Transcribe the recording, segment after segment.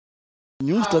The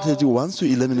new strategy wants to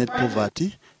eliminate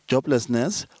poverty,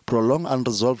 joblessness, prolong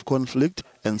unresolved conflict,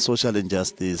 and social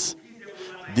injustice.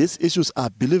 These issues are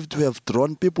believed to have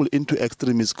drawn people into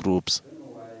extremist groups.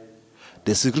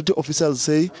 The security officials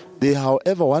say they,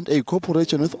 however, want a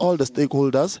cooperation with all the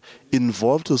stakeholders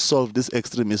involved to solve this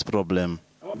extremist problem.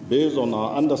 Based on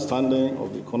our understanding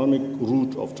of the economic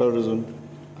root of terrorism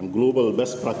and global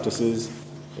best practices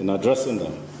in addressing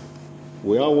them,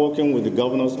 we are working with the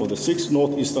governors of the 6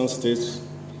 northeastern states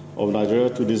of Nigeria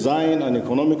to design an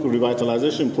economic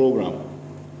revitalization program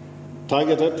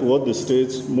targeted toward the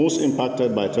states most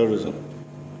impacted by terrorism.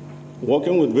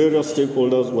 Working with various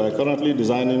stakeholders, we are currently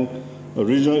designing a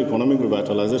regional economic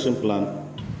revitalization plan.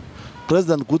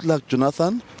 President Goodluck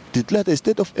Jonathan declared a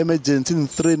state of emergency in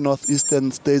 3 northeastern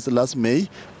states last May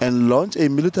and launched a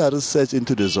military surge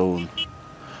into the zone.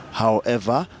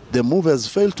 However, the move has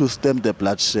failed to stem the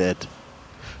bloodshed.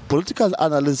 Political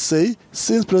analysts say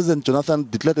since President Jonathan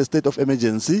declared a state of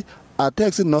emergency,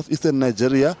 attacks in northeastern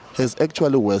Nigeria has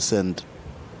actually worsened.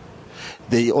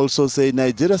 They also say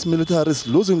Nigeria's military is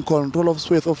losing control of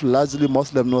swathe of largely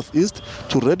Muslim northeast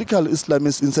to radical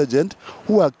Islamist insurgents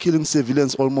who are killing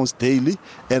civilians almost daily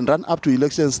and run up to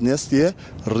elections next year,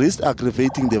 risk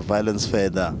aggravating the violence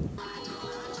further.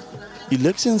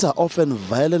 Elections are often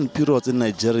violent periods in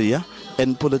Nigeria,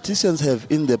 and politicians have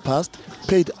in the past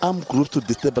paid armed groups to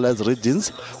destabilize regions,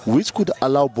 which could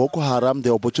allow Boko Haram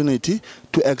the opportunity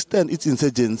to extend its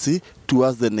insurgency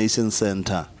towards the nation's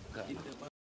center.